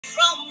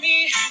From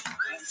me,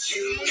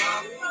 and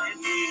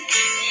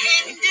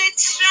they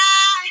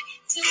try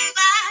to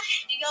buy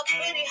your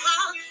pretty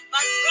heart,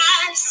 but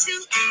price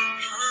too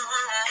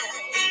high.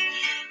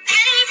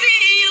 Baby,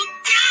 you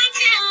got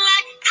me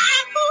like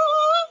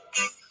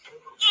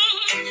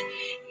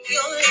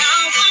your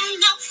love will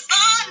not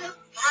fall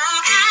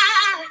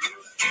apart,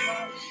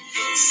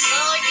 so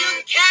you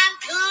can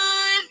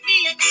put me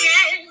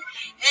again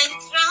and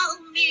throw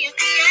me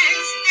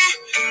against that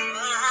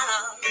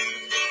wall.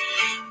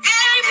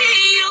 Baby,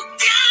 you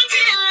got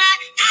me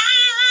like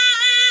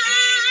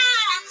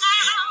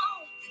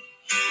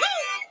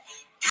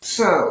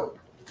So,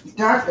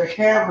 Dr.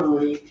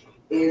 Heavenly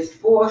is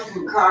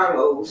forcing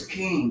Carlos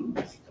King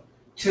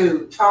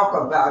to talk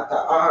about the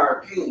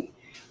RP.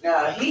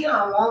 Now, he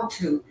don't want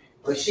to,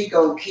 but she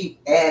gonna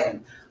keep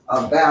adding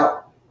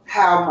about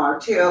how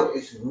Martel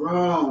is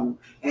wrong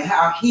and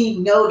how he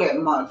know that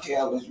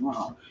Martel is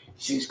wrong.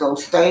 She's gonna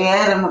stay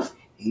adamant.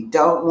 He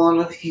don't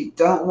want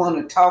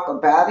to talk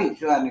about it. He's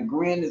trying to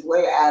grin his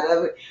way out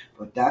of it,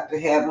 but Dr.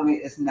 Heavenly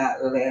is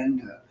not letting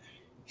her.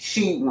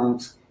 She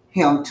wants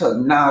him to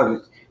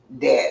acknowledge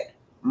that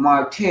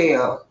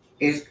Martel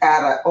is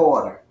out of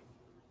order.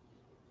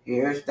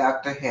 Here's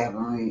Dr.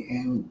 Heavenly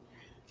and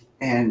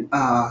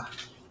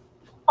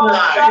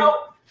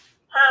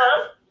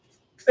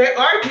They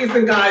are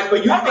decent guys,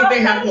 but you think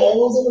they have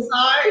holes in the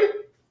side?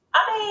 I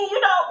mean,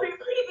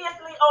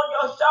 previously on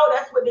your show,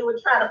 that's what they were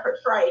trying to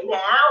portray. Now,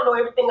 I don't know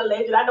everything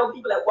alleged. I know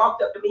people that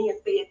walked up to me and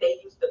said they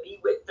used to be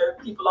with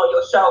certain people on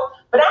your show,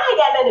 but I ain't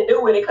got nothing to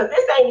do with it because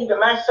this ain't even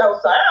my show,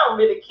 so I don't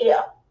really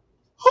care.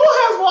 Who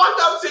has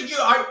walked up to you?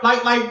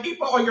 Like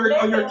people on your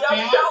Listen, on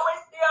your show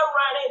is still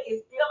running,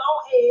 it's still on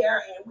air,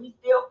 and we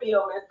still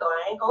filming, so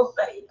I ain't gonna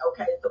say it,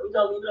 okay? So we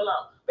gonna leave it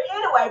alone. But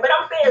anyway,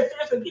 I'm saying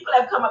seriously, people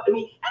have come up to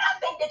me, and I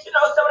think that some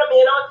of the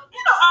men are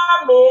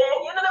men,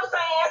 you know what I'm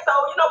saying? So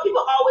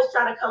people always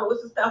trying to come up with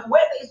some stuff,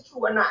 whether it's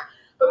true or not.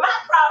 But my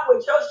problem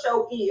with your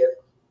show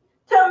is,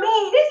 to me,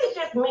 this is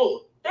just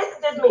me.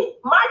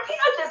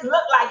 Martel just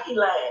looked like he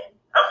lying.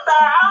 I'm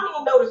sorry, I don't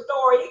even know the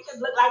story. He just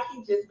looked like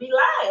he just be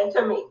lying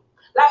to me.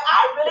 Like,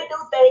 I really do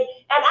think,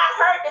 and I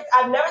heard this,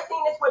 I've never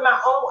seen this with my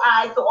own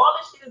eyes, so all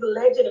this shit is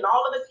alleged and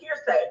all of it's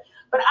hearsay.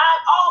 But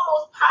I'm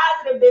almost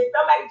positive that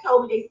somebody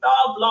told me they saw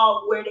a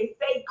vlog where they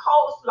say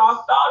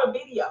Coleslaw saw the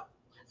video.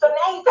 So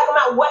now he's talking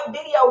about what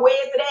video, where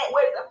is it at?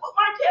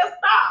 Martel,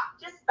 stop.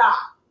 Just stop.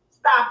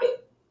 Stop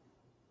it.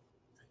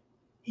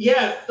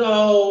 Yeah,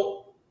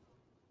 so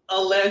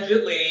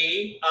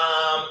allegedly,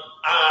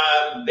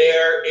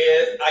 there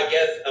is, I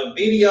guess, a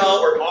video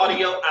or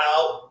audio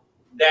out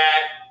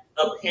that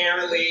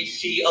apparently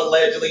she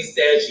allegedly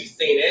said she's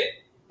seen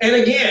it. And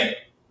again,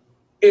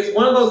 it's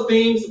one of those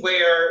things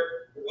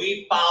where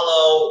we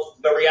follow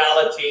the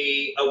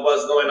reality of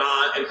what's going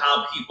on and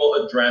how people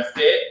address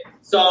it.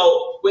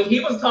 So when he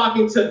was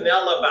talking to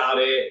Nell about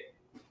it,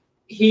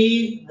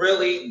 he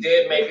really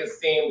did make it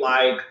seem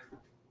like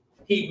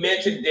he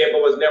mentioned it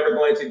but was never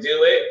going to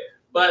do it.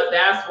 But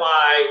that's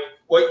why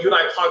what you and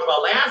I talked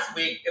about last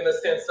week, in the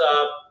sense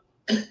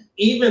of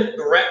even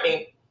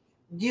threatening.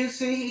 You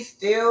see, he's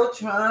still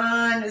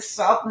trying to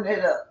soften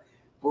it up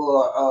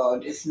for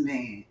this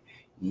man.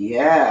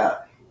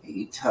 Yeah,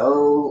 he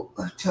told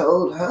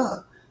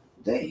her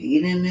that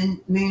he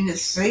didn't mean to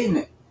say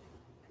it.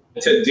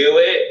 To do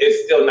it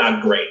is still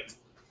not great.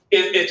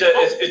 It's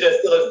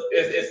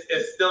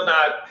still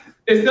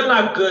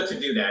not good to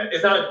do that.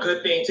 It's not a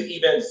good thing to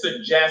even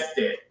suggest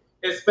it,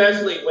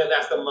 especially when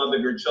that's the mother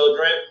of your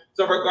children.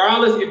 So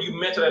regardless if you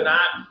mention it or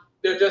not,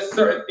 there are just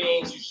certain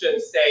things you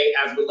shouldn't say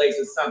as relates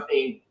to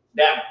something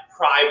that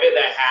private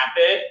that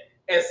happened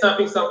and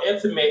something so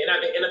intimate. And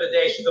at the end of the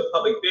day, she's a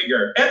public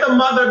figure and the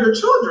mother of your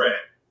children.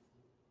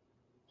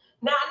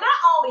 Now, not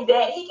only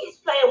that, he keeps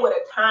playing with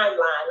a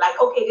timeline. Like,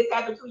 okay, this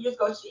happened 2 years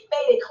ago. She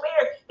made it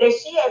clear that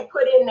she had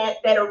put in that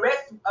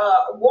arrest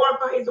warrant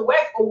for his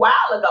arrest a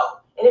while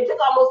ago. And it took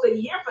almost a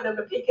year for them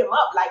to pick him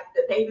up, like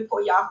the day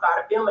before y'all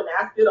started filming.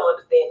 Now, I still don't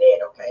understand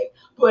that, okay?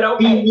 But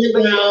okay. He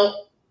went down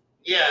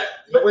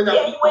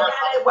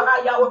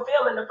while y'all were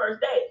filming the first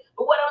day.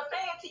 But what I'm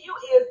saying to you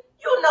is,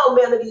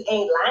 Melody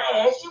ain't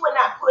lying. She would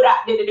not put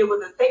out that it was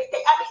a sex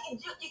tape. I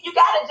mean, you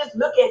got to just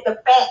look at the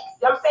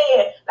facts. I'm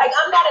saying, like,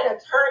 I'm not an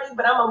attorney,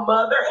 but I'm a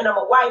mother and I'm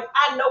a wife.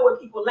 I know when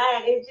people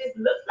lying. It just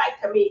looks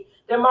like to me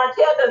that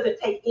Martel doesn't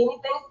take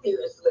anything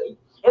seriously.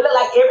 It looked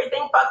like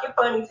everything fucking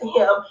funny to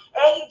him.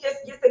 And he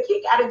just gets a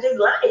kick out of just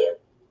lying.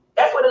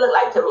 That's what it looked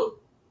like to me.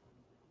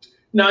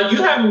 Now,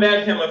 you have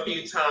met him a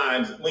few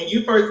times. When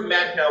you first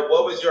met him,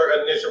 what was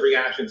your initial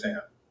reaction to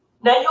him?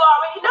 Now, you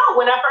already know.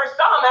 When I first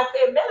saw him, I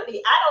said, Melody,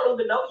 I don't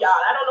even know y'all.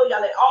 I don't know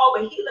y'all at all,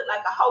 but he looked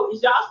like a hoe.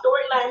 Is y'all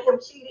storyline him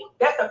cheating?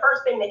 That's the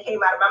first thing that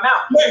came out of my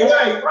mouth. Wait.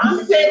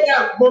 You said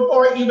that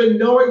before even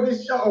knowing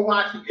this show or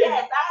watching it?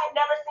 Yes, I had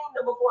never seen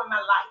them before in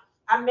my life.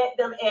 I met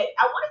them at,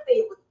 I want to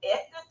say it was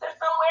Essence or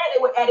somewhere.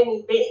 They were at an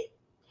event.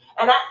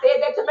 And I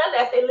said that to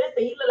Melody. I said, listen,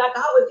 he looked like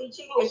a hoe. Is he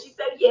cheating? And she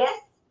said, yes.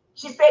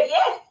 She said,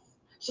 yes.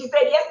 She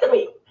said yes to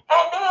me.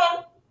 And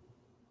then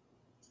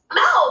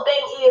my whole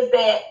thing is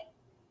that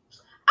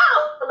I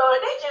don't know.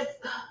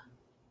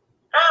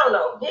 I don't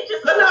know. They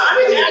just. No,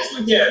 I mean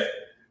actually yes,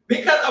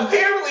 because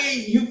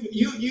apparently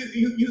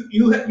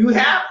you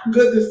have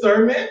good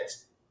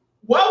discernment.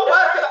 What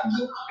was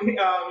it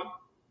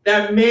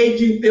that made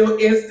you feel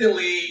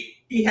instantly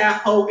he had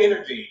whole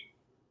energy?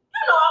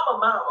 You know I'm a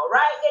mama,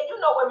 right? And you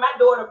know when my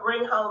daughter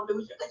bring home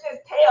dudes, you could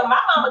just tell.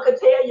 My mama could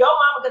tell, your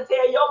mama could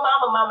tell, your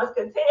mamas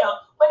could tell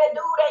when a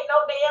dude ain't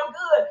no damn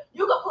good.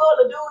 You could pull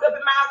the dude up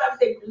in my house and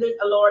say,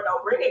 listen, Lord,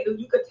 don't bring that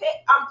dude. You could tell.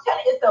 I'm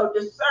telling you, it's a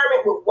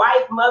discernment with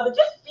wife, mother,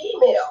 just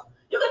female.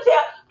 You can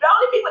tell. The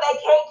only people that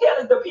can't tell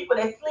is the people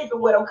that's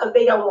sleeping with them because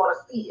they don't want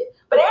to see it.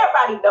 But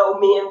everybody know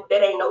men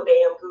that ain't no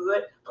damn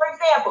good. For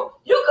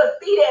example, you could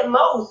see that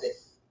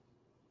Moses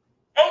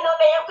ain't no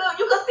damn good.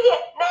 You can see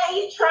it. Now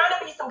he's trying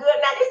to be some good.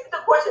 Now this is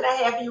the question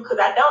I have for you because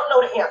I don't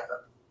know the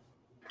answer.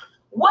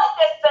 What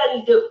does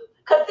Sonny do?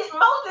 Because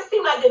Moses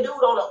seemed like the dude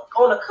on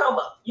a come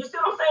up. You see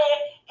what I'm saying?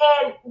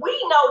 And we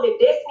know that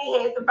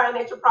Destiny had some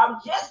financial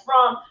problems just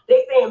from,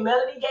 they saying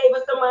Melody gave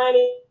us some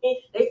money.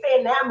 They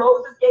saying now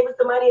Moses gave us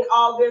some money in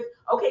August.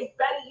 Okay,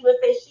 Sonny even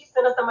said she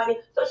sent us some money.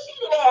 So she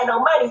didn't have no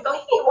money. So he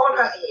didn't want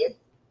her ass.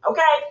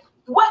 Okay?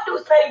 What do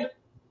Sonny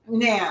do?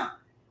 Now,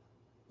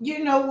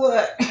 you know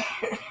what?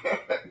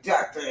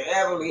 Dr.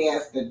 Heavenly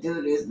has to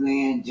do this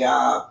man's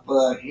job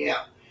for him.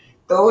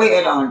 Go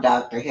ahead on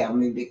Dr.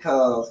 Heavenly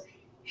because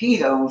he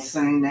don't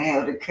seem to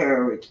have the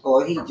courage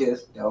or he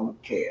just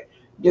don't care.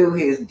 Do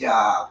his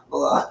job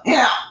for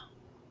him.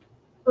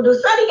 Do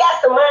Sonny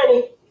got some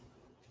money?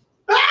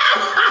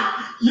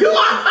 You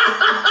are.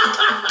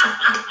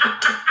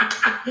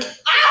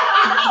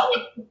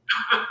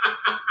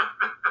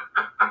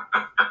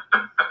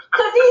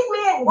 Because these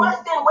men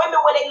worse than women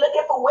when they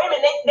looking for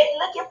women. They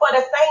looking for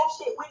the same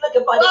shit we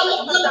looking for.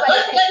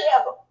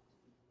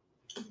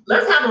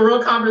 Let's have a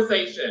real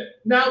conversation.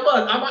 Now,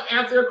 look, I'm going to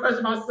answer your question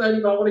about Sonny,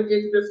 but I want to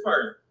get to this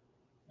first.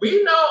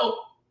 We know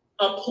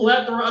a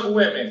plethora of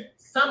women,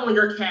 some on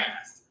your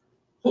cast,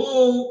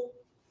 who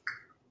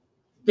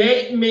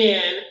date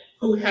men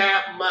who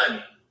have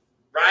money,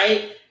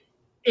 right?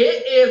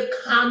 It is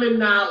common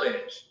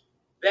knowledge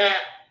that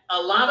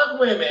a lot of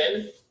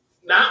women,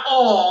 not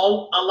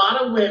all, a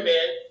lot of women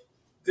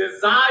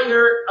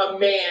desire a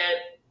man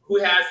who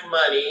has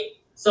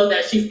money so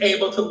that she's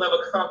able to live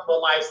a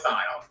comfortable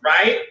lifestyle,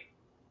 right?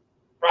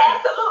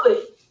 Right.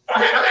 Absolutely.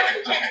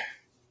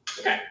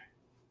 Okay.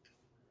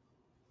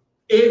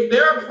 Is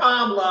there a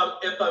problem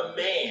if a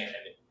man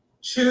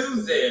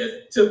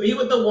chooses to be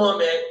with a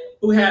woman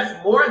who has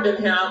more than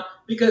him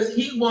because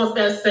he wants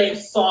that same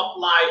soft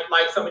life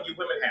like some of you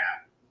women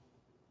have?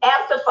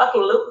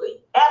 Absolutely.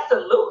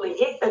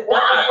 It's a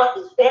double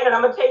fucking standard.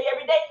 I'm gonna tell you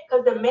every day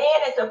because the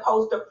man is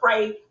supposed to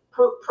pray,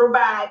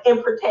 provide,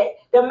 and protect.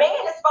 The man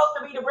is supposed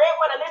to be the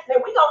breadwinner. Listen,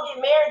 if we gonna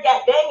get married,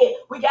 god dang it,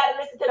 we gotta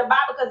listen to the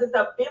Bible because it's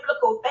a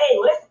biblical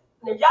thing. Listen,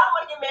 if y'all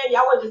want to get married,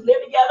 y'all want to just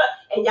live together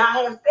and y'all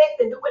have sex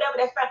and do whatever,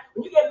 that's fine.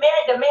 When you get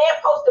married, the man's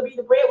supposed to be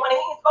the breadwinner.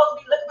 He ain't supposed to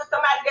be looking for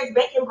somebody that's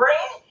baking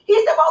bread. He's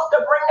supposed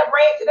to bring the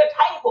bread to the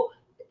table.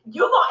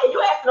 You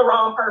asking the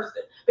wrong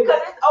person because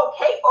it's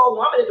okay for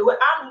a woman to do it.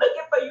 I'm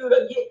looking for you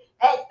to get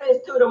access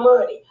to the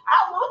money.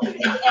 I want you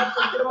to get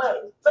access to the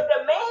money. But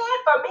the man,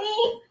 for me,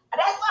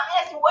 that's why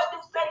I'm asking what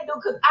do Sonny do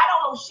because I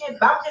don't know shit.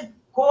 But I'm just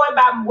going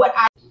by what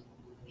I.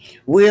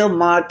 Will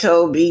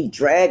Martel be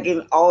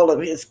dragging all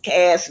of his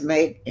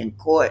castmates in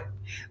court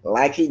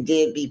like he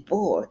did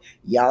before?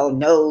 Y'all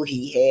know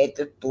he had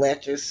the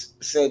Fletchers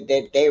said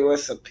that they were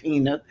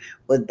subpoenaed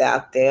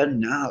without their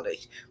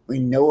knowledge. We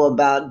know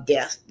about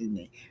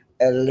Destiny.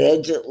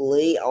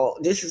 Allegedly,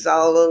 this is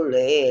all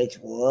alleged.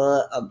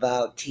 What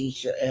about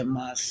Tisha and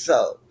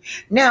Marceau?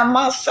 Now,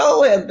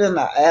 Marceau has been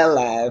an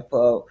ally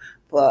for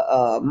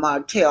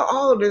Martel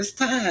all this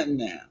time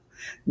now.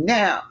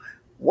 Now,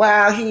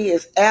 while he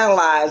is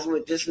allies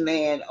with this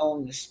man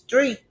on the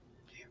street,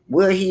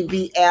 will he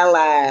be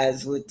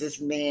allies with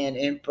this man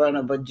in front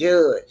of a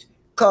judge?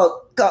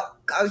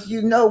 Because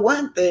you know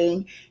one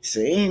thing,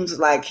 seems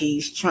like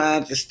he's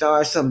trying to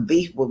start some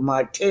beef with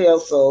Martel,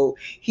 so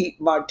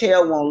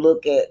Martel won't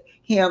look at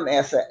him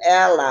as an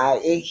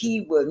ally, and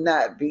he will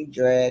not be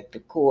dragged to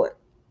court.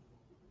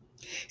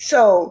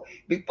 So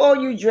before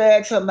you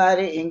drag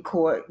somebody in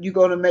court, you're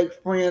going to make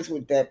friends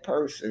with that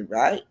person,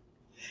 right?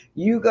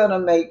 You're going to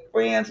make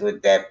friends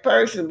with that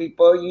person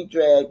before you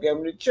drag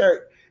them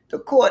to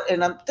court.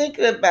 And I'm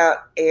thinking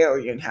about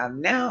Arian, how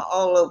now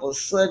all of a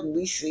sudden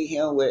we see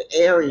him with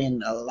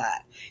Arian a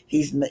lot.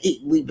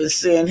 We've been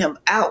seeing him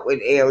out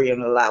with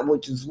Arian a lot,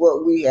 which is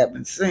what we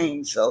haven't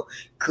seen. So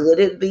could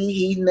it be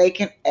he's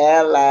making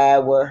ally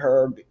with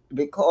her?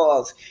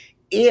 Because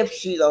if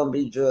she don't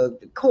be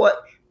drugged to court,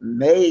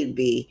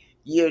 maybe,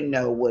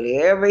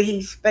 whatever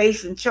he's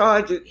facing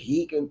charges,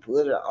 he can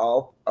put it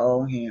off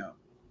on him.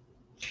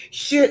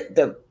 Should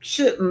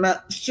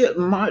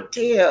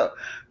Martel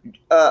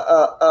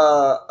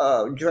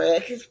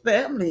drag his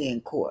family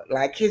in court,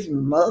 like his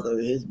mother,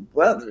 his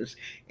brothers,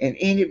 and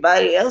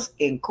anybody else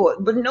in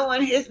court? But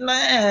knowing his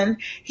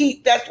mind,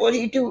 that's what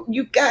he do.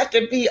 You got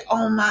to be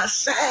on my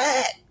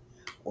side.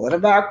 What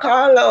about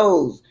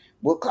Carlos?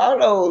 Well,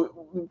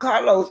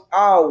 Carlos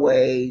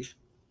always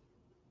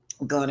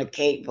gonna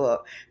cape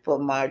for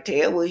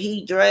Martel. Well,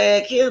 he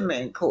drag him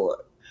in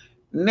court.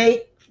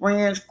 Make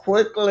friends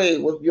quickly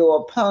with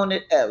your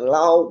opponent at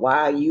law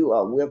while you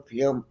are with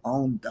him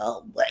on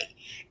the way.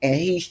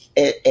 And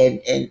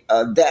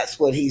that's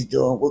what he's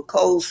doing with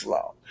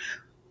Coleslaw.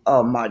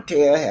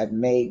 Martel has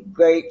made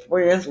great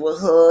friends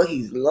with her.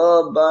 He's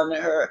love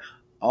bombing her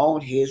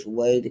on his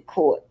way to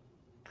court.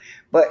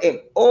 But in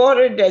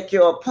order that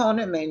your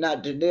opponent may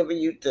not deliver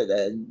you to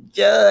the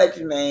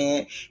judge,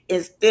 man,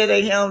 instead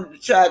of him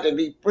trying to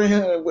be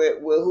friendly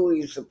with who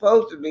he's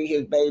supposed to be,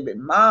 his baby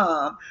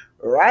mom,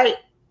 right?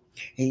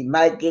 He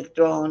might get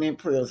thrown in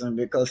prison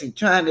because he's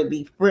trying to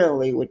be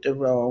friendly with the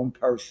wrong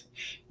person.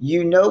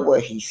 You know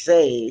what he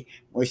said.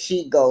 When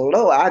she go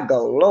low, I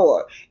go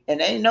lower.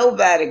 And ain't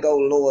nobody go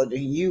lower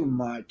than you,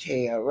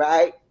 Martel,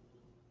 right?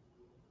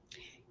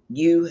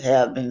 You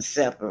have been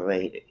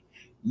separated.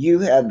 You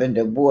have been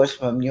divorced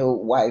from your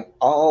wife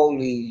all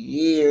these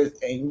years,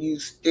 and you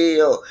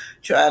still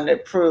trying to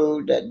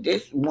prove that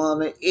this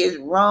woman is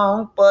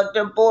wrong for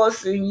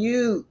divorcing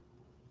you.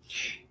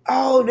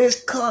 All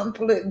this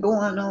conflict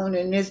going on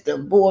in this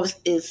divorce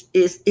is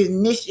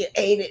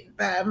initiated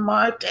by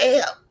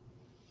Martel.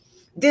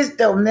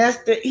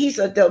 He's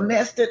a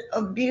domestic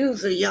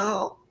abuser,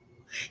 y'all.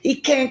 He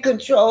can't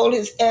control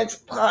his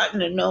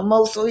ex-partner no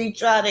more, so he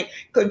try to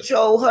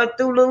control her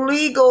through the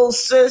legal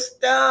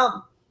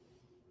system.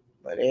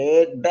 But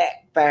it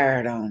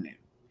backfired on him.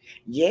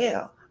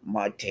 Yeah,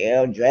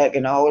 Martel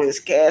dragging all his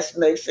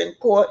castmates in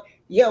court.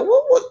 Yeah,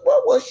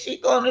 what was she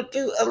gonna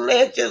do?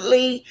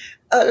 Allegedly,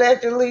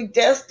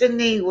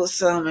 Destiny was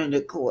summoned to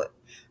court.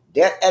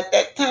 At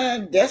that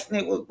time,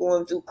 Destiny was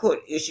going through court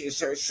issues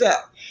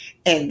herself.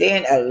 And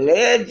then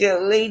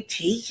allegedly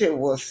Teacher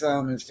was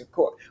summoned to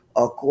court,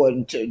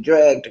 according to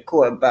dragged to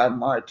court by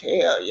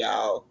Martel,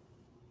 y'all.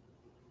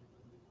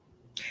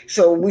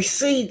 So we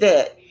see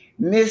that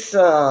Miss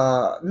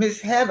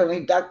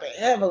Heavenly, Dr.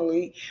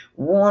 Heavenly,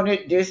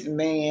 wanted this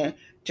man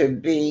to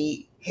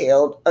be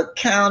held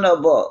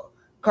accountable.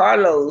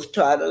 Carlos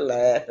tried to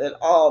laugh it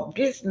off.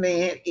 This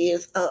man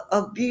is an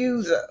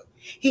abuser.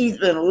 He's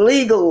been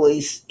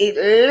legally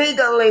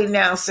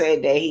now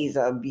said that he's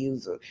an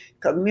abuser.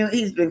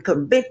 He's been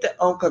convicted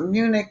on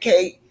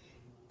communication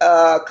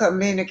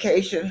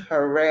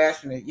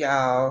harassment,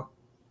 y'all.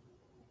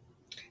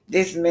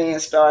 This man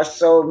starts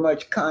so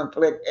much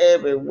conflict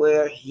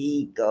everywhere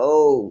he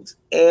goes.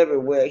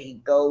 Everywhere he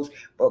goes.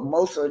 But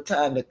most of the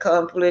time, the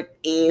conflict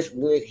is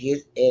with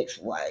his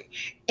ex-wife.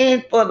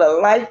 And for the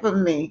life of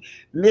me,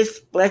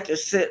 Miss Fletcher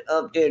sit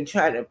up there and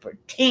try to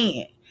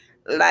pretend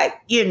like,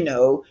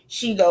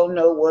 she don't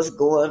know what's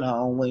going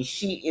on when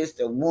she is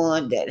the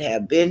one that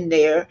have been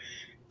there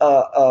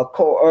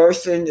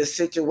coercing the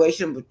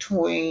situation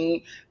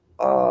between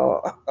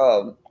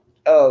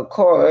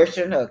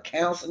coercion or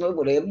counselor,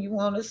 whatever you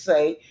want to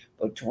say,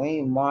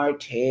 between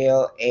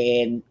Martel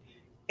and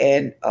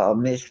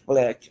Miss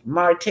Fletcher.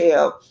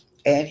 Martel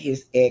and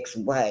his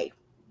ex-wife.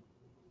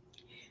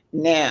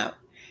 Now,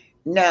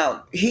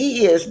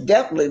 he has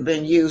definitely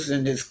been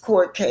using this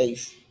court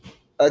case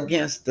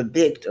against the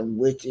victim,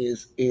 which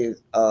is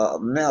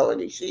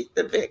Melody. She's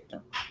the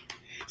victim.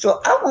 So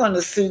I want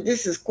to see.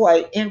 This is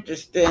quite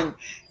interesting.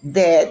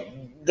 That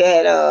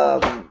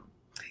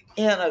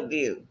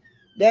interview.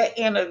 That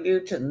interview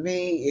to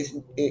me is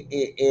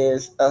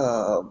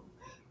no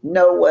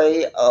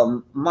way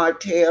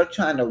Martel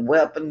trying to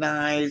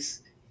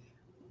weaponize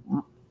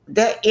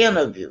that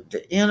interview.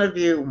 The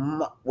interview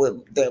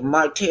that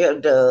Martel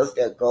does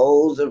that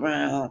goes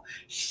around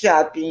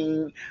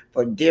shopping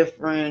for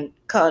different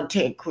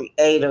content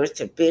creators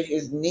to fit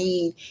his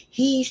need.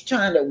 He's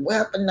trying to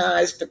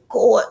weaponize the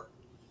court.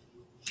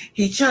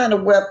 He's trying to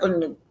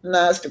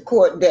weaponize the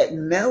court that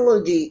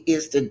Melody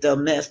is the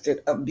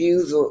domestic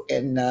abuser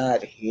and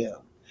not him.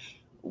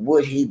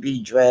 Would he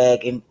be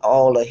dragging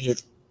all of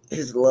his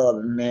love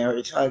and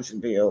marriage,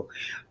 Huntsville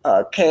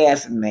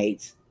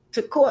castmates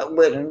to court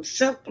with him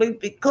simply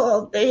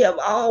because they have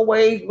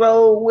always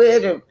rolled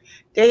with him?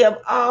 They have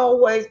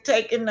always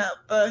taken up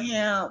for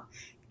him.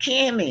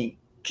 Kimmy,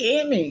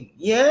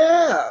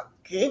 yeah.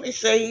 Kimmy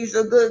say he's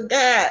a good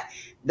guy.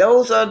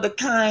 Those are the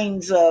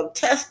kinds of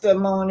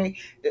testimony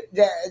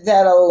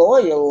that a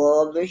lawyer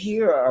loves to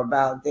hear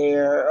about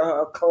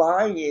their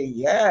client.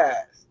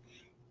 Yes.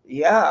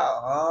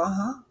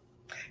 Yeah,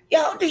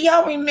 Y'all, do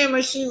y'all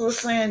remember she was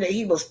saying that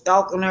he was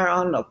stalking her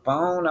on the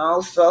phone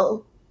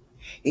also?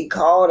 He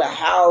called the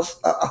house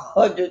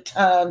 100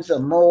 times or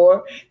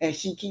more, and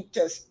she keeps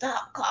saying,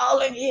 stop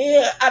calling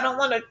here. I don't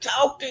want to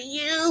talk to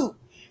you.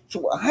 She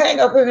will hang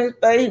up in his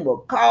face. He will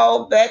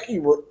call back. He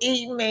will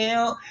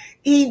email.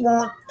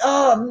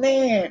 Oh,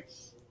 man.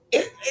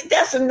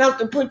 That's enough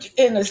to put you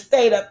in a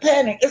state of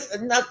panic. It's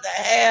enough to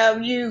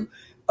have you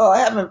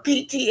having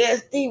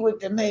PTSD with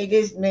them. Hey,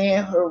 this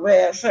man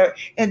harass her.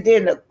 And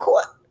then the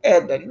court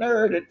had the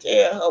nerve to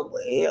tell her,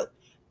 well,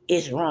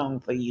 it's wrong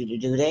for you to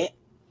do that.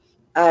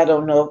 I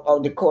don't know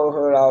if the court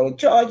heard all the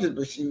charges,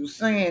 but she was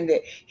saying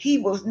that he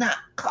was not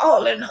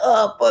calling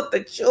her for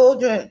the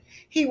children.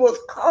 He was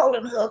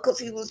calling her because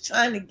he was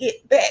trying to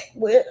get back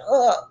with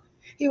her.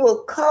 He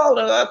was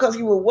calling her because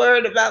he was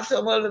worried about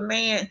some other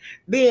man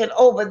being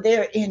over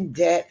there in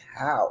that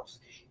house.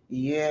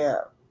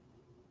 Yeah.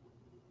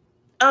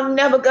 I'm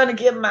never going to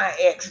give my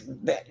ex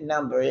that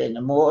number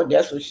anymore.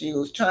 That's what she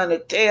was trying to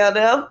tell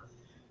them.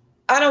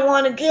 I don't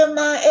want to give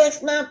my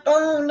ex my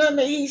phone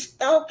number. He's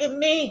stalking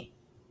me.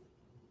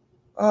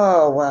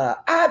 Oh, wow.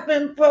 I've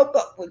been broke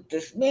up with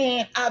this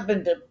man. I've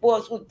been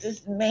divorced with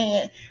this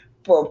man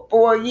for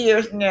 4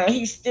 years now.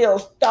 He's still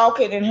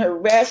stalking and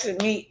harassing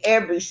me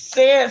ever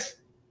since.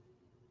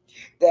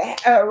 The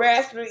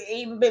harassment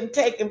even been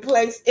taking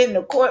place in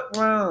the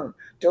courtroom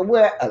to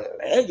where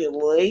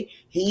allegedly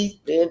he's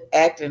been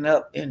acting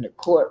up in the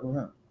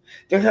courtroom.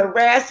 The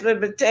harassment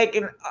been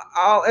taking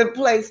all in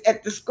place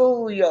at the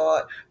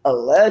schoolyard.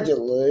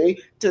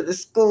 Allegedly, to the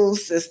school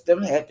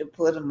system had to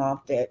put him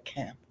off that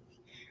campus.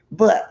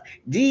 But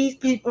these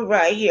people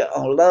right here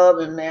on Love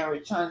and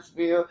Marriage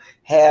Huntsville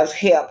have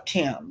helped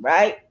him,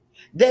 right?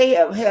 They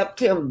have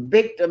helped him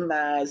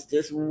victimize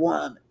this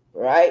woman,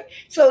 right?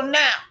 So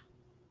now,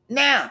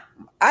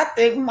 I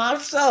think my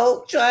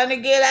soul trying to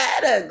get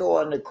out of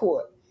going to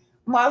court.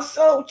 My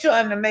soul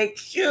trying to make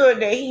sure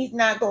that he's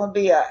not going to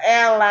be an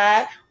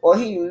ally, or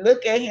he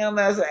look at him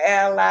as an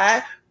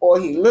ally, or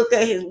he look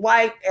at his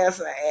wife as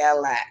an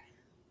ally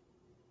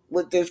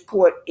with this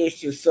court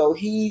issue. So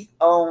he's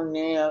on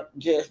there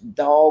just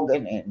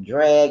dogging and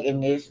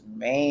dragging this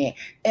man.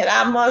 And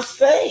I must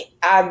say,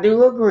 I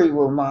do agree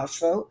with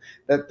Marcel,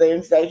 the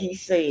things that he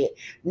said.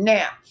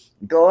 Now,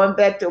 going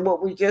back to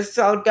what we just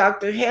saw,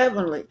 Dr.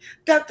 Heavenly.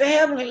 Dr.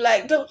 Heavenly,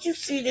 like, don't you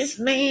see this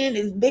man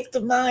is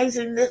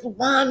victimizing this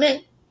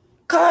woman?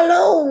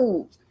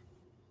 Carlo.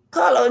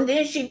 And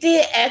then she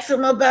did ask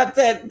him about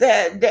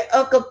that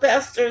Uncle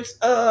Pastor's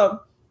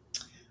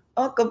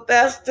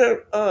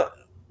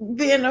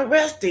being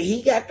arrested.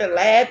 He got to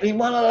laugh. He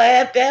want to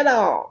laugh at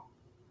all.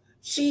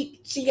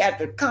 She got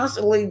to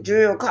constantly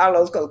drill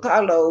Carlos because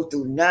Carlos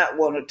do not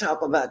want to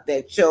talk about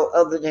that show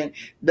other than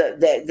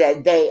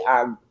that they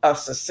are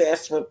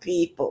successful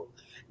people.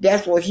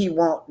 That's what he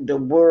want the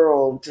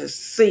world to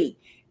see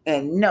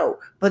and know.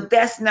 But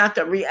that's not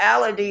the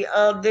reality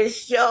of this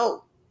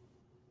show.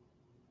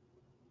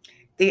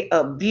 The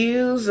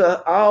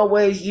abuser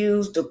always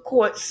used the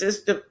court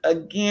system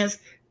against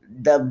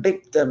the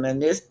victim,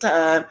 and this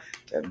time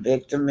the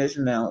victim is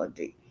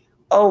Melody.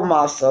 Oh,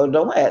 Marcel,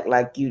 don't act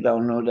like you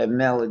don't know that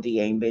Melody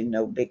ain't been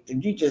no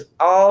victim. You just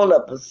all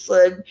of a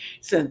sudden,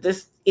 since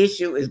this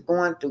issue is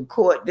going through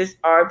court, this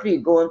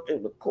RP going through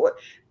the court,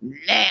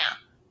 now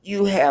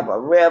you have a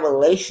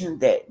revelation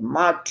that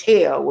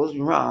Martel was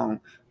wrong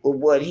with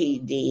what he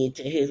did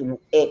to his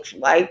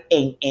ex-wife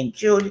and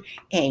children,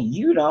 and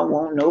you don't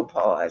want no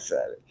parts of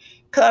it.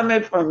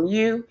 Coming from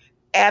you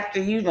after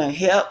you done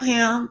help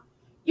him,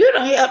 you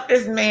done help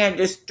this man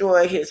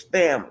destroy his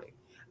family.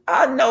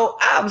 I know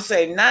I would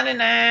say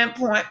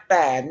 99.5,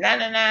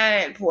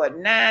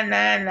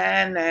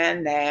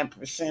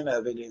 99.99999%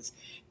 of it is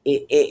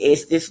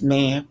it's this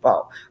man's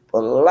fault.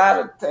 But a lot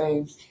of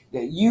things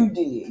that you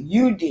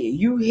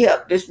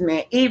helped this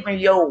man. Even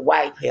your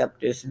wife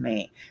helped this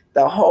man.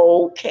 The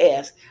whole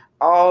cast,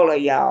 all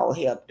of y'all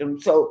helped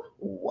him. So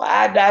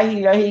why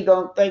he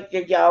gonna think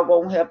that y'all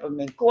gonna help him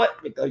in court?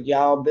 Because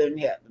y'all been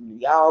helping him.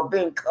 Y'all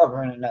been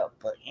covering up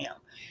for him.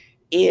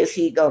 Is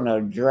he gonna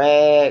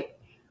drag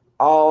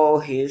all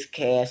his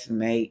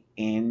castmates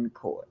in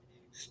court?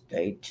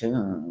 Stay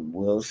tuned.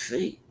 We'll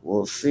see.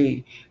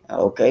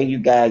 Okay, you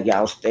guys,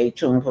 y'all stay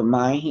tuned for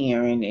my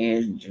hearing.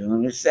 Is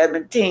June the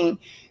 17th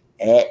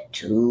at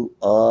 2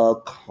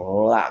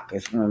 o'clock.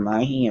 That's when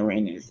my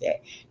hearing is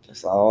at.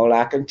 That's all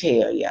I can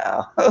tell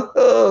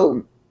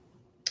y'all.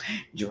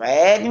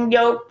 Dragging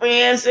your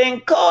friends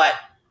in court.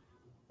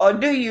 Or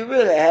do you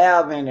really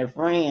have any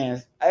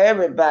friends?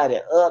 Everybody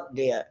up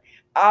there.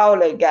 All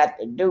they got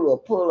to do is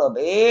pull up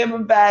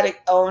everybody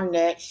on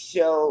that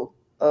show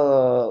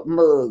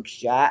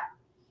mugshot.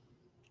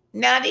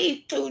 Now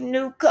these two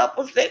new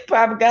couples, they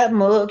probably got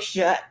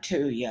mugshot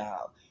too,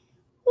 y'all.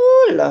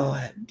 Oh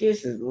Lord,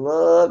 this is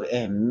Love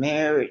and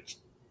Marriage.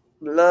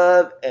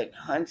 Love and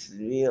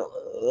Huntsville.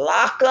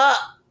 Lock up.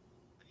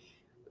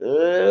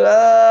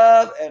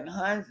 Love and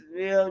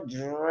Huntsville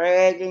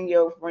dragging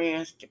your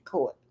friends to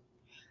court.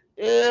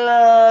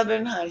 Love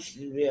and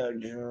Huntsville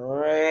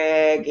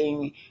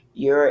dragging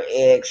your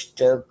ex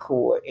to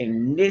court.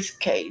 In this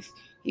case,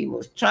 he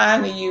was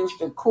trying to use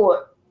the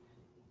court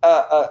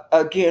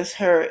against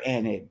her,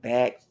 and it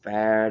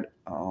backfired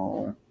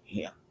on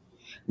him.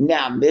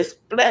 Now, Miss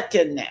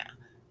Fletcher now.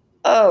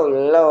 Oh,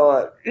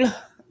 Lord.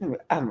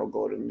 I'm going to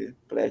go to Miss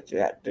Fletcher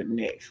at the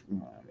next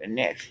one. The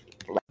next.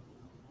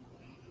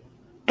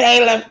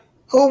 Taylor,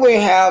 who we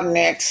have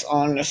next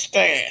on the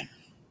stand?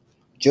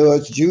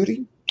 Judge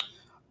Judy,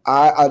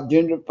 I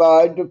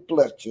identified the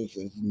Fletchers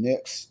as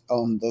next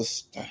on the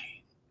stand.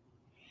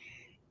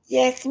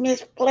 Yes,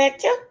 Miss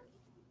Fletcher.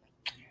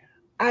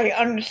 I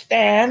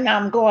understand.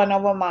 I'm going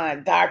over my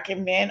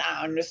document.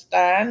 I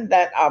understand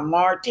that a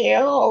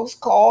martel host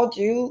called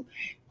you,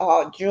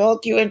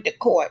 drug you into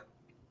court.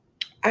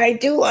 I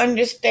do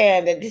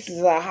understand that this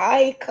is a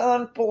high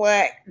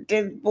complex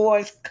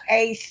divorce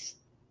case.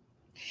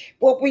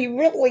 What we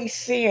really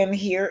seeing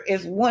here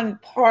is one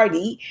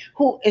party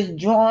who is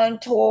drawn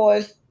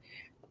towards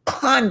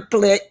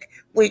conflict,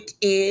 which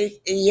is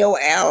your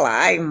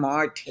ally,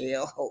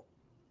 Martel.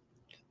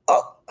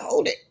 Oh,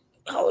 hold it.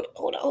 Hold.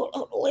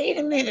 Wait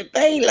a minute,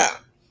 Baylor.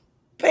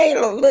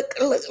 Baylor, look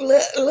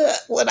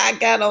what I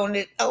got on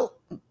it. Oh,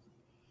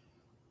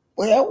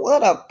 well,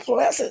 what a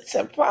pleasant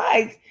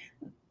surprise.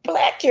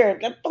 Fletcher,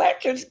 the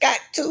Fletcher's got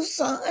two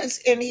sons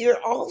in here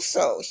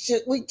also.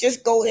 Should we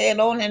just go ahead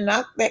on and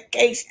knock that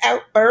case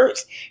out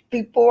first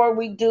before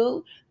we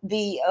do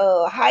the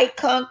high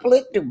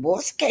conflict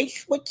divorce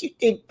case? What you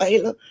think,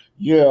 Baylor?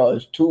 Yeah,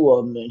 it's two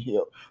of them in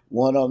here.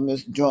 One of them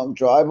is drunk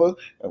driver,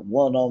 and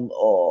one of them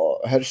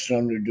has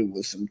something to do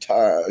with some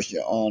tires,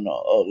 Your Honor,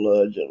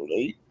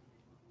 allegedly.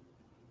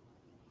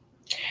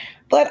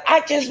 But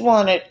I just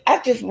want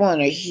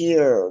to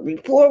hear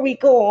before we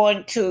go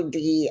on to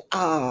the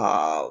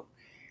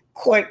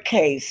court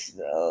case,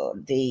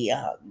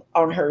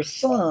 on her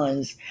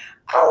sons.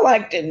 I'd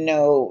like to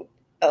know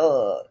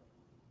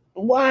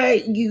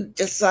why you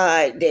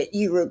decide that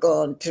you were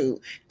going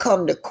to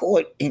come to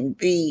court and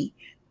be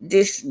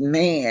this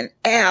man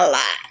ally,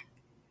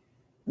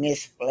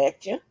 Miss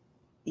Fletcher.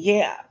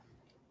 Yeah.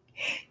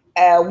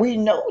 We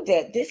know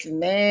that this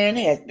man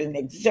has been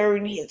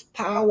exerting his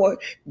power,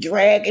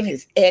 dragging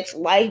his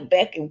ex-wife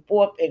back and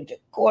forth into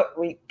court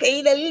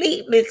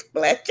repeatedly, Miss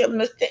Fletcher,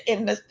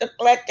 Mr.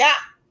 Fletcher.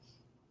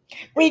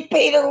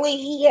 Repeatedly,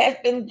 he has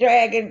been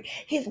dragging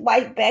his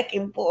wife back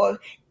and forth,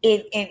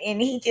 and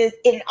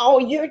all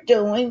you're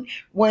doing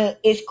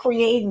is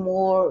creating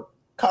more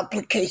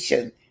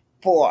complication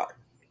for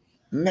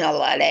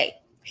Melody,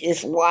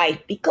 his wife,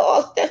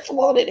 because that's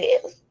what it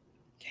is.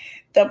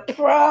 The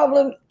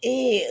problem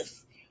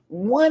is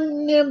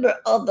one member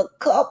of the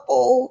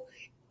couple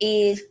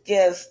is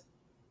just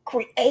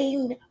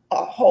creating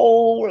a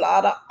whole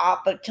lot of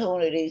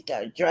opportunities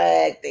to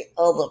drag the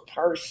other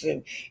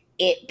person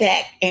it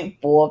back and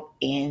forth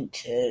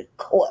into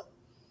court.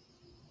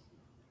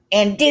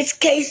 And this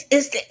case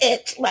is the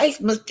ex-wife,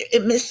 Mr.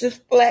 and Mrs.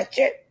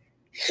 Fletcher.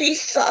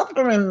 She's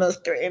suffering,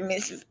 Mr. and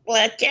Mrs.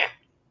 Fletcher.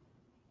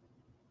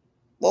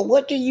 Well,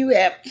 what do you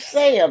have to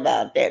say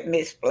about that,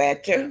 Miss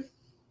Fletcher?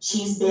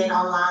 She's been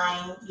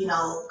online,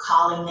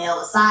 calling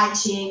Nell a side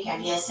chick,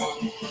 I guess,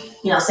 and,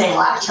 saying a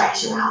lot of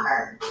trash about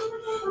her.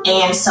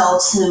 And so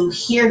to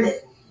hear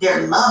that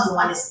their loved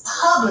one is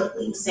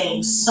publicly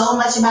saying so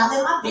much about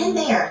them, I've been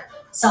there.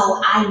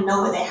 So I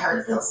know what that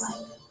hurt feels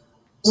like.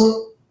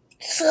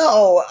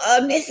 So,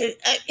 Mrs.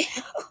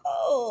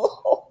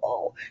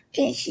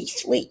 Isn't she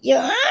sweet, Your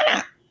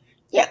Honor?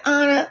 Your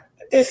Honor,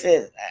 this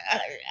is,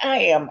 I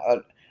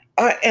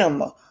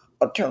am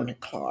Attorney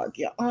Clark,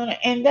 Your Honor,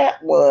 and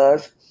that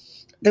was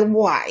the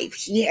wife.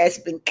 She has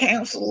been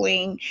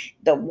counseling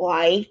the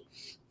wife,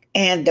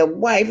 and the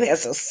wife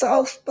has a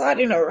soft spot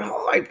in her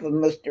heart for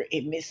Mr.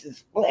 and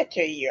Mrs.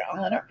 Fletcher, Your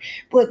Honor,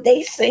 but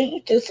they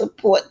seem to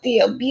support the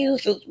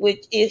abusers,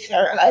 which is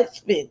her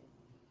husband.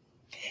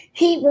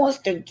 He wants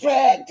to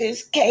drag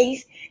this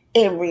case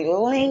and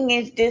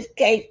relinquish this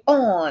case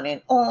on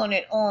and on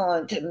and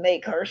on to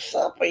make her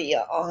suffer,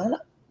 Your Honor.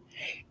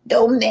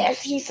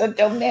 He's a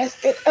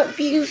domestic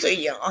abuser,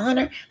 Your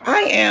Honor.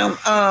 I am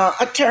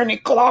Attorney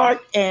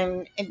Clark,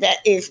 and that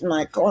is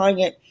my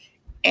client,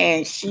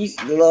 and she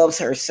loves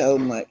her so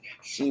much.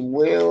 She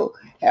will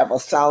have a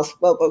soft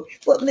spot.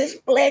 But Miss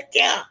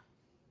Fletcher.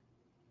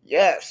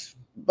 Yes,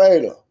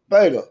 Beta.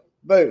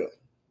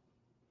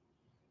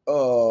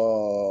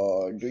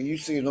 Do you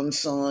see them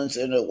sons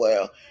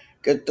anywhere?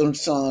 Get them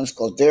sons,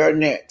 because they're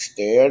next.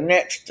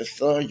 The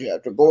sons, you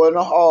have to go in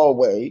the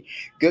hallway,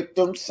 get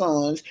them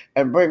sons,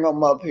 and bring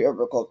them up here,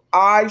 because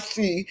I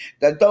see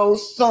that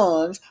those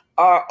sons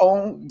are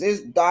on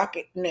this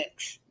docket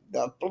next.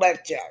 The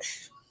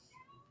Fletchers.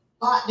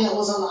 Lot that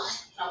was a lie.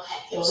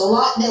 Okay. It was a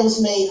lot that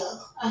was made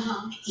up.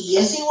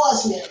 Yes, he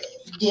was married.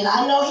 Did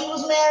I know he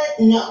was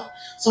married? No.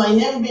 So I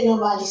never been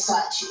nobody's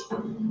side chick.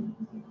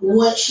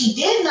 What she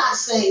did not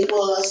say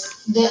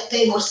was that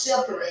they were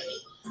separated,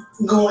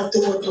 going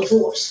through a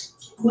divorce.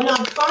 When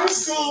I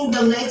first seen the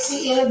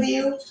Lexi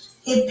interview,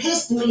 it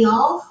pissed me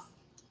off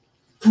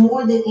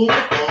more than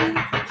anything.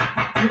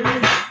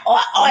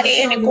 Order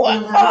in the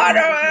court.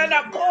 Order in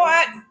the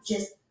court.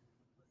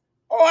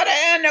 Order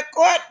in the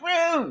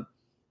courtroom.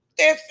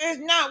 This is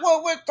not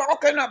what we're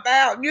talking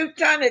about. You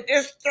trying to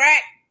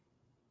distract.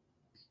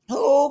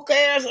 Who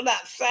cares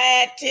about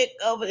side chick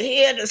over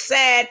here, the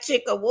side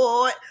chick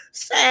award,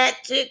 side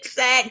chick,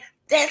 side.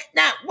 That's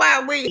not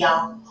why we.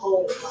 So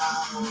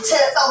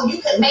you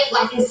could make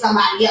like it's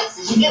somebody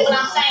else's. You get what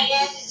I'm saying?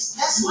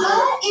 That's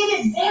what? It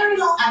is very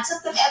long. I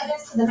took the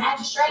evidence to the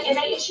magistrate and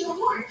they issued a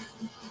warrant.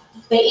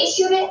 They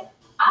issued it.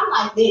 I'm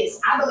like this.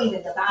 I believe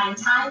in divine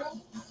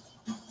timing.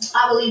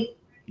 I believe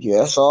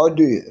Yes, I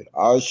did.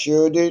 I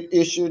sure did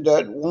issue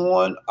that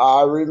one.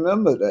 I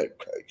remember that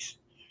case.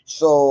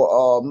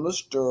 So,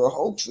 Mr.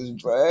 Hoax is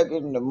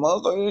dragging the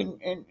mother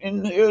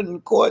in here in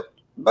court,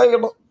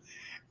 Baylor.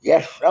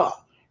 Yes, sir.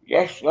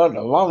 Yes, sir.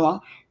 The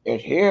mama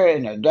is here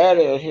and the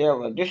daddy is here,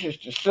 but this is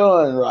the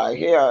son right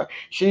here.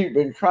 She's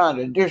been trying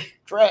to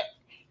distract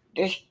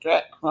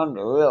from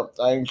the real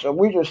thing. So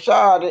we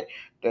decided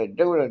to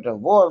do the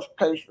divorce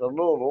case a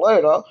little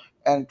later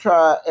and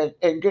try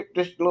and get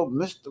this little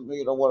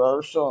misdemeanor with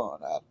her son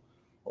out.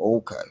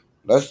 Okay,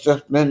 let's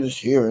just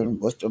finish hearing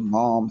what the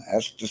mom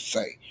has to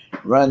say.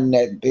 Run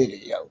that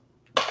video.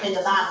 In the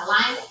bottom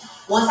line,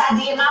 once I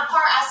did my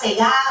part, I said,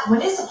 God,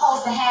 when it's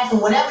supposed to happen,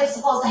 whatever it's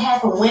supposed to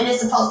happen, when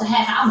it's supposed to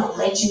happen, I'm going to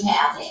let you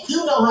have it.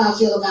 You know how I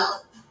feel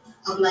about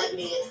a black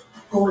man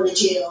going to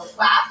jail.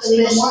 But I feel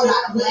even more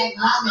about a black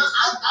woman.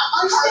 I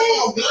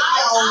understand.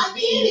 I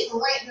get it.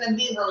 Threatening to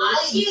be released.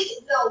 I get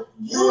it. No,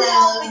 you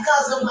know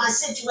because of my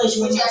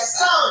situation with your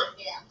son.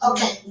 Yeah.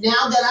 Okay,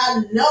 now that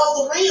I know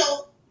the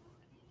real.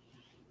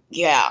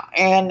 Yeah,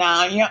 and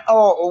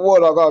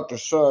what I got to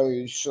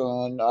say,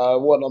 son,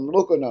 what I'm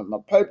looking at my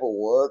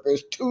paperwork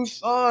is 2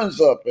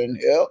 sons up in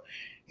here.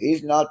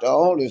 He's not the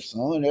only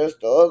son. There's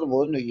the other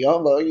one, the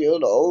younger. You're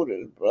the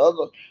oldest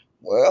brother.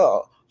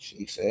 Well,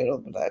 she said a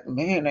black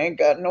man ain't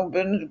got no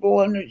business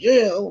going to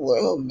jail.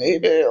 Well,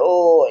 maybe,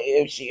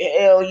 if she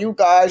held you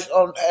guys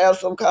don't have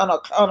some kind of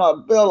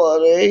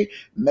accountability,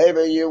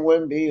 maybe you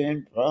wouldn't be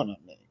in front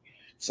of me.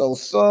 So,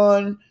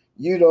 son,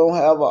 you don't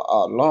have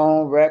a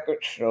long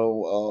record,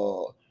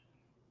 so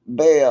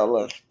bail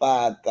is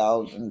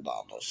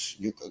 $5,000.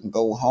 You can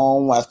go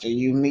home after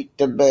you meet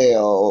the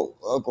bail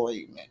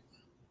agreement.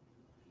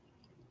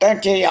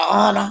 Thank you, Your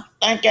Honor.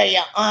 Thank you,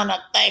 Your Honor.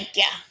 Thank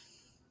you.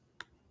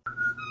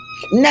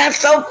 Not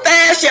so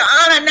fast, Your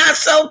Honor. Not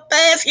so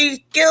fast. He's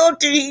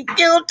guilty. He's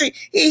guilty.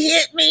 He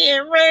hit me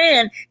and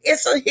ran.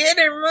 It's a hit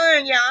and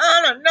run, Your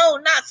Honor. No,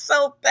 not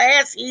so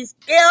fast. He's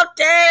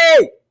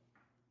guilty.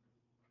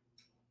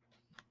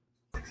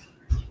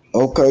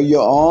 Okay,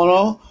 Your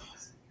Honor.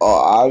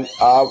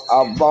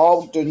 I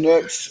brought the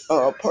next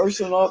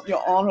person up,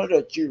 Your Honor,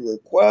 that you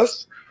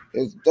request.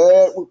 His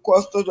dad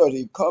requested that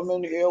he come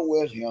in here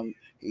with him.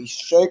 He's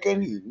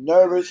shaking, he's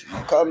nervous,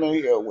 he's coming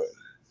here with him.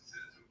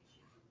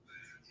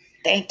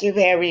 Thank you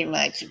very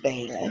much,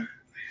 Baylor.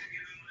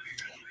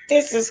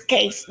 This is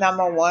case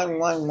number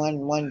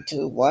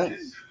 111121.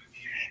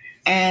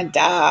 And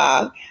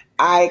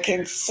I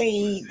can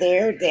see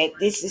there that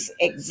this is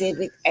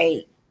Exhibit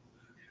A.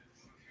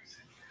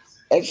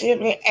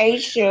 Exhibit A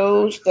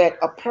shows that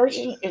a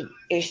person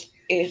is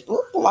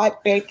look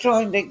like they're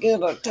trying to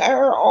get a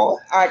tire off.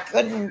 I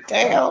couldn't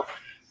tell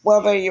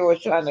whether you were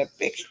trying to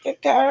fix the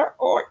tire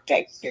or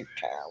take the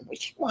tire.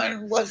 Which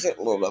one was it,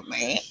 little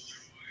man?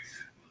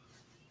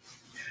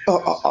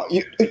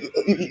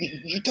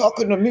 You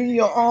talking to me,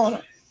 Your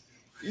Honor?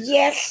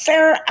 Yes,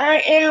 sir,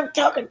 I am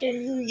talking to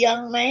you,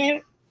 young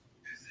man.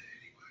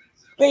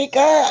 Speak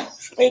up,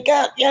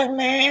 young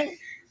man.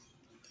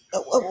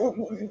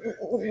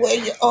 Well,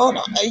 Your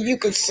Honor, you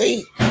can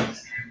see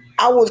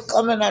I was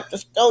coming at the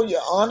store,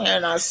 Your Honor,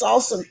 and I saw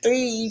some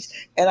thieves,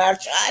 and I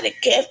tried to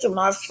catch them.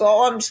 I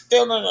saw them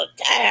stealing a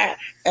tire,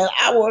 and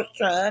I was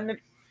trying to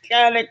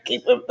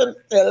keep them from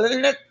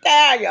stealing the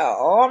tire, Your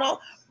Honor.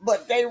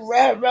 But they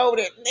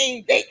railroaded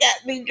me. They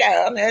got me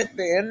down as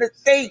being the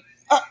thief.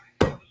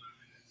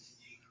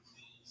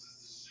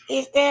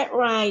 Is that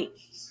right?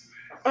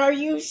 Are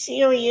you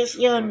serious,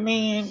 young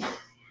man?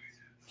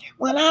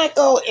 When I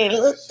go and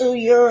look through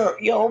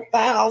your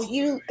files,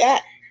 you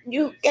got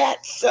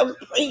some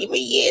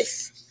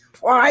previous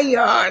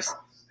priors.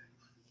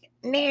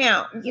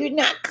 Now, you're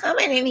not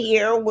coming in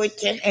here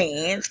with your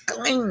hands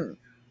clean.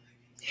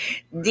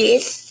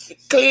 This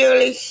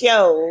clearly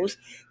shows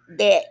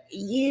that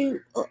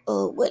you,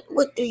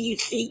 what do you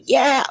see?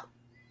 Yeah.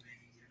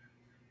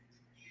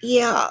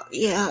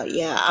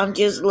 I'm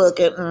just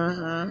looking.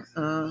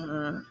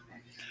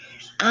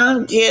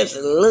 I'm just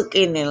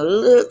looking, and it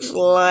looks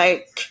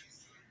like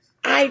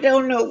I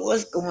don't know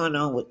what's going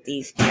on with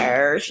these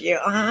tires,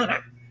 Your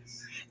Honor.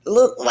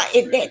 Look like,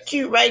 is that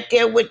you right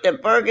there with the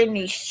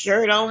burgundy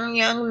shirt on,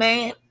 young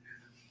man?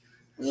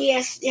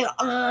 Yes, Your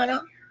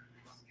Honor.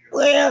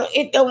 Well,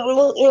 it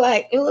look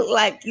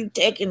like you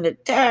taking the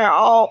tire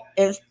off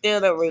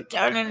instead of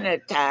returning the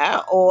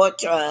tire or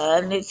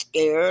trying to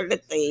scare the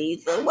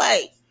thieves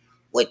away.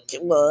 Which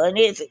one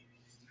is it?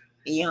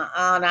 Your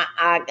Honor,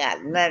 I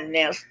got nothing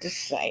else to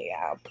say.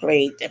 I'll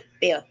plead the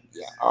fifth,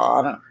 Your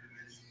Honor.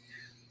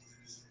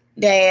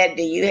 Dad,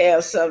 do you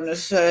have something to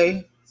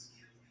say?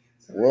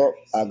 Well,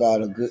 I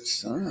got a good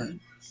son,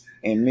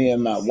 and me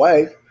and my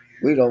wife,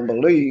 we don't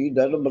believe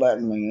that a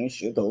black man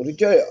should go to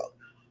jail.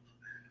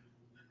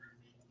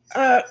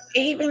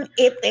 Even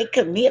if they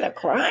commit a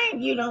crime,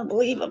 you don't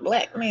believe a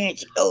black man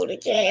should go to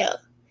jail?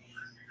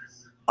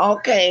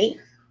 Okay,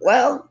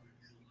 well,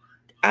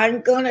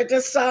 I'm going to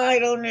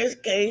decide on this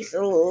case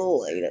a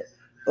little later.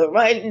 But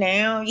right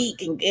now, he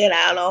can get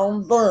out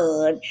on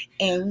bond.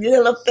 And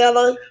little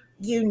fella,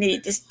 you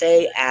need to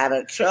stay out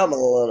of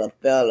trouble, little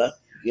fella.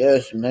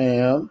 Yes,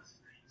 ma'am.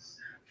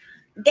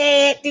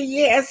 Dad, do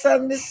you have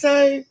something to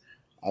say?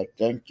 I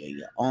thank you,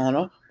 Your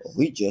Honor.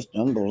 We just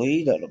don't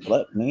believe that a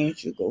black man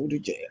should go to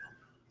jail.